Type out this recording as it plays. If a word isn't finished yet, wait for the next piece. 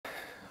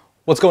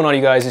What's going on,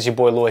 you guys? It's your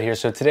boy Lloyd here.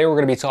 So today we're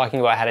going to be talking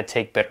about how to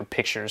take better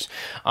pictures.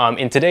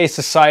 In today's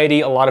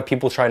society, a lot of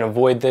people try and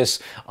avoid this.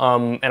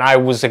 And I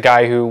was a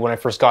guy who, when I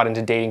first got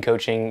into dating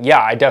coaching, yeah,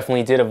 I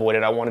definitely did avoid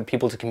it. I wanted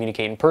people to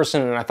communicate in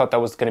person, and I thought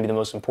that was going to be the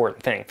most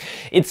important thing.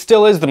 It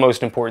still is the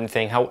most important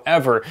thing.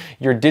 However,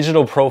 your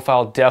digital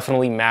profile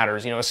definitely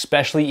matters. You know,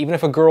 especially even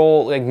if a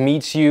girl like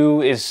meets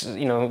you, is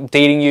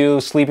dating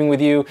you, sleeping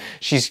with you,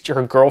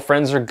 her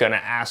girlfriends are gonna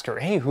ask her,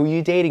 "Hey, who are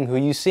you dating? Who are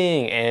you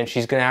seeing?" And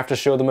she's gonna have to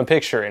show them a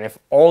picture. And if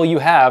all you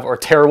have are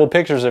terrible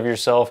pictures of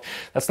yourself,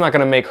 that's not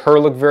going to make her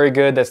look very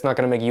good. That's not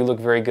going to make you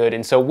look very good.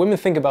 And so women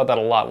think about that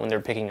a lot when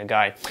they're picking a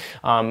guy.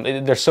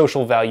 Their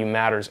social value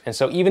matters. And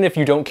so even if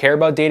you don't care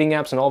about dating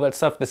apps and all that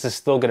stuff, this is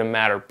still going to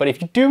matter. But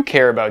if you do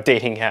care about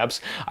dating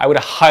apps, I would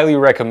highly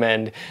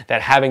recommend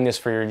that having this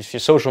for your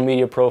social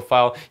media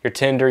profile, your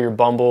Tinder, your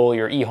Bumble,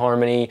 your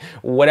eHarmony,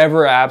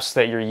 whatever apps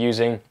that you're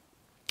using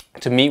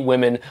to meet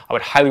women, I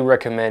would highly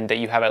recommend that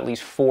you have at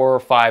least 4 or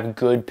 5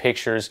 good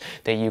pictures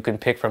that you can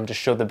pick from to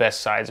show the best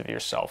sides of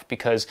yourself,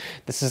 because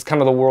this is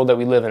kind of the world that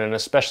we live in, and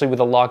especially with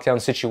the lockdown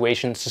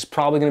situation, this is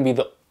probably going to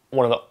be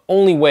one of the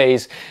only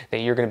ways that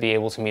you're going to be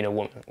able to meet a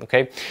woman,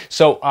 okay?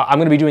 So I'm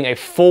going to be doing a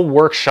full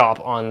workshop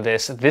on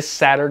this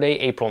Saturday,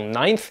 April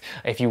 9th.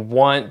 If you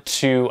want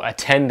to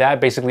attend that,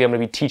 basically I'm going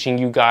to be teaching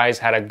you guys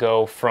how to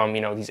go from,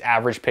 these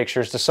average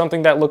pictures to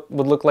something that would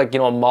look like,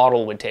 a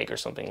model would take or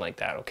something like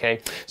that,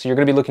 okay? So you're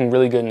going to be looking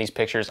really good in these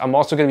pictures. I'm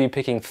also going to be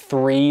picking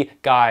 3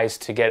 guys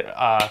to get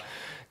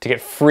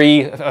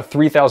free a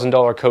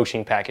 $3,000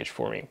 coaching package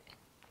from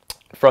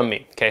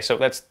me. Okay, so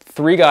that's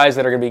 3 guys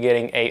that are going to be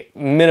getting a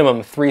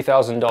minimum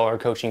 $3,000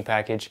 coaching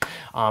package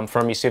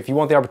from me. So if you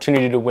want the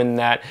opportunity to win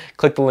that,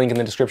 click the link in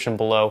the description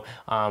below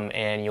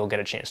and you'll get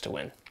a chance to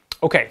win.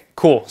 Okay,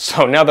 cool.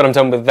 So now that I'm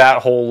done with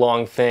that whole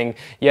long thing,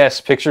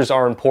 yes, pictures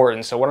are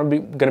important. So what I'm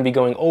going to be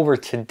going over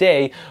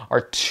today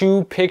are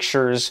 2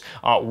 pictures.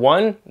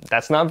 One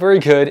that's not very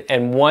good,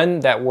 and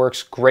one that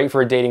works great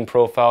for a dating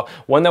profile.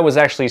 One that was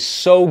actually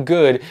so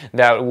good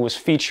that it was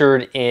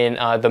featured in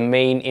the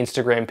main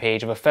Instagram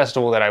page of a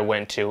festival that I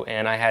went to,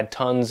 and I had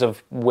tons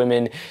of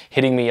women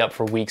hitting me up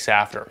for weeks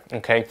after.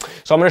 Okay,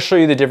 so I'm going to show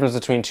you the difference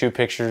between 2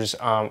 pictures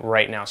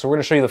right now. So we're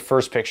going to show you the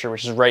first picture,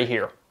 which is right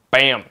here.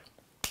 Bam!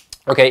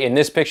 Okay, in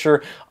this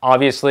picture,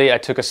 obviously, I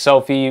took a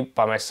selfie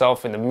by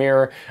myself in the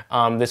mirror.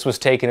 This was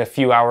taken a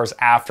few hours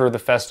after the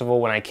festival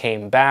when I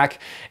came back,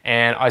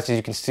 and as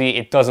you can see,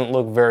 it doesn't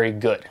look very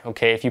good.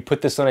 Okay, if you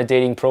put this on a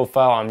dating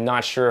profile, I'm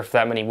not sure if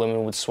that many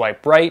women would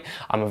swipe right.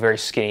 I'm a very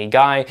skinny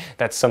guy.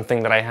 That's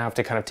something that I have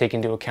to kind of take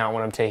into account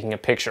when I'm taking a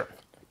picture.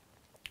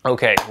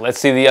 Okay, let's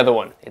see the other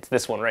one. It's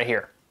this one right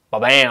here.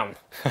 Ba-bam!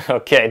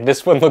 Okay,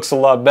 this one looks a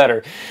lot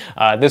better.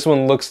 This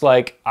one looks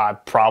like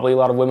probably a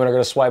lot of women are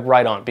going to swipe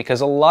right on,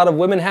 because a lot of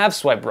women have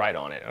swiped right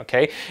on it,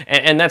 okay?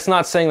 And that's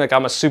not saying like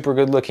I'm a super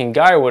good looking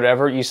guy or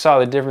whatever. You saw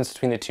the difference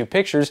between the 2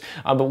 pictures,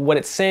 but what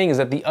it's saying is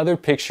that the other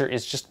picture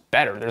is just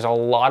better. There's a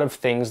lot of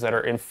things that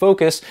are in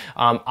focus.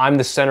 I'm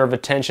the center of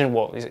attention.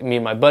 Well, me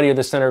and my buddy are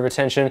the center of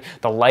attention.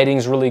 The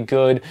lighting's really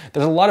good.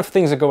 There's a lot of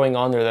things that are going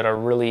on there that are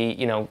really,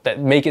 that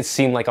make it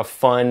seem like a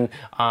fun,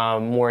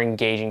 more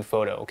engaging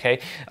photo, okay?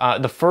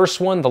 The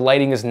first one, the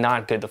lighting is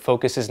not good. The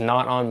focus is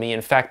not on me. In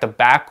fact, the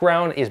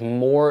background is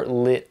more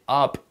lit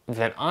up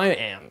than I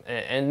am.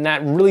 And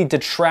that really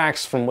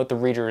detracts from what the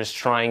reader is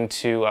trying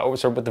to, or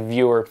what the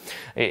viewer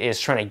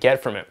is trying to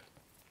get from it.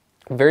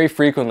 Very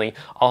frequently,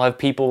 I'll have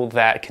people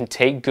that can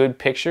take good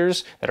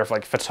pictures, that are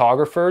like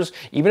photographers.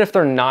 Even if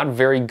they're not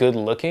very good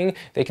looking,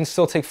 they can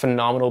still take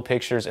phenomenal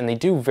pictures, and they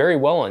do very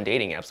well on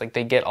dating apps. Like,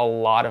 they get a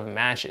lot of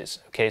matches.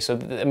 Okay, so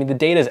I mean, the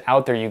data is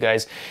out there, you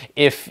guys.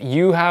 If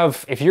you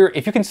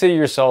consider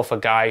yourself a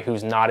guy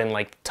who's not in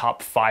like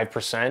top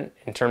 5%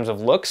 in terms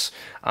of looks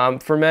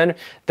for men,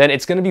 then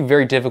it's going to be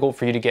very difficult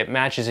for you to get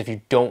matches if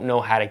you don't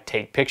know how to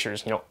take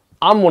pictures.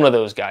 I'm one of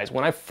those guys.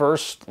 When I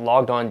first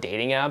logged on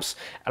dating apps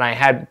and I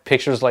had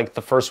pictures like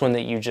the first one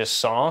that you just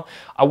saw,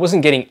 I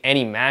wasn't getting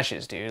any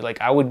matches, dude.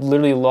 Like, I would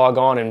literally log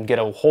on and get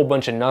a whole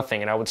bunch of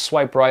nothing, and I would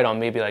swipe right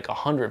on maybe like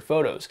 100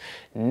 photos.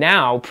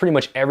 Now, pretty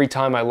much every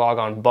time I log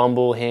on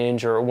Bumble,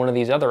 Hinge, or one of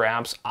these other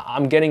apps,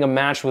 I'm getting a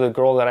match with a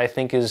girl that I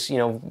think is,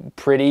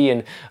 pretty,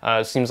 and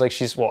seems like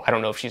she's, well, I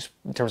don't know if she's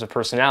in terms of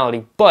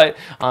personality, but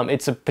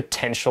it's a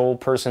potential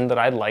person that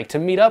I'd like to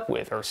meet up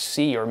with or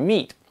see or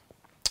meet.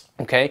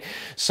 Okay,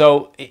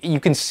 so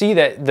you can see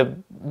that the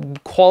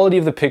quality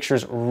of the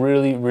pictures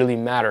really, really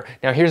matter.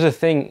 Now, here's the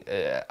thing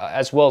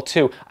as well,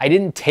 too. I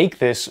didn't take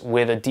this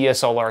with a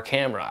DSLR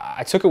camera.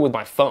 I took it with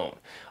my phone.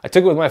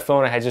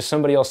 I had just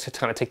somebody else to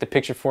kind of take the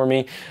picture for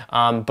me,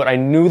 but I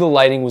knew the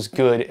lighting was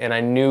good, and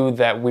I knew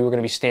that we were going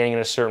to be standing in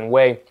a certain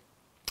way.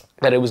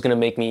 that it was going to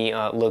make me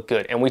look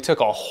good. And we took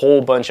a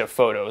whole bunch of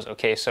photos,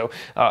 okay? So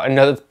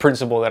another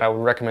principle that I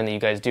would recommend that you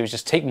guys do is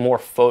just take more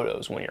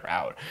photos when you're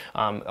out.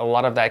 A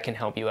lot of that can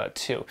help you out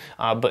too.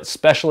 But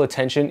special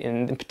attention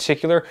in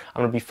particular,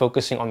 I'm going to be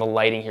focusing on the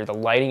lighting here. The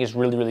lighting is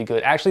really, really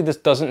good. Actually, this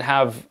doesn't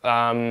have,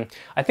 I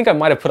think I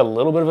might have put a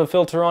little bit of a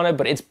filter on it,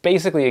 but it's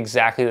basically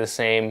exactly the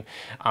same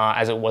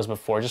as it was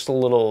before, just a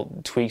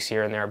little tweaks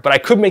here and there. But I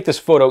could make this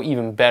photo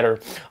even better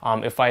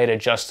if I had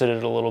adjusted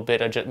it a little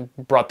bit, I just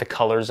brought the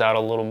colors out a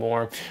little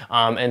more.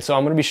 And so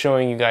I'm going to be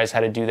showing you guys how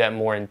to do that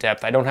more in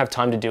depth. I don't have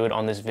time to do it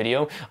on this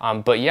video,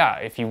 but yeah,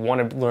 if you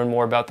want to learn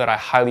more about that, I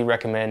highly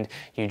recommend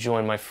you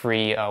join my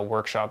free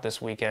workshop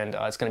this weekend.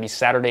 It's going to be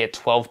Saturday at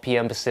 12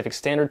 p.m. Pacific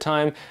Standard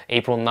Time,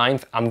 April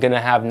 9th. I'm going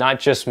to have not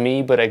just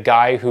me, but a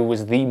guy who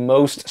was the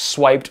most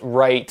swiped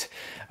right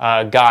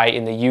guy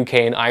in the UK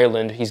and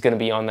Ireland. He's going to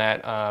be on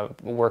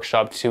that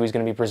workshop too. He's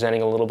going to be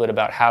presenting a little bit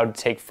about how to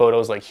take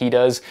photos like he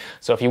does.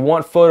 So if you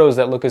want photos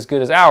that look as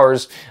good as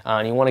ours,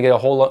 and you want to get a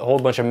whole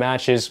bunch of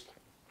matches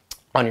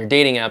on your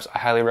dating apps, I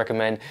highly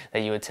recommend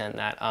that you attend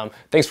that.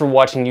 Thanks for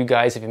watching, you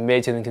guys. If you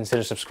made it, then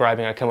consider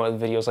subscribing. I come out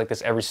with videos like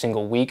this every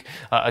single week.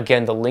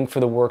 Again, the link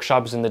for the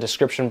workshop is in the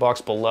description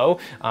box below.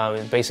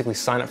 Basically,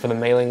 sign up for the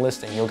mailing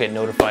list and you'll get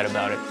notified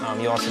about it.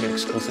 You'll also get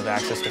exclusive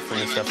access to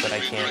free stuff that I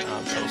can't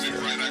post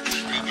here.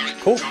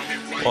 Cool.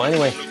 Well,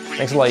 anyway,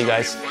 thanks a lot, you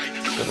guys.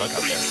 Good luck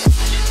out there.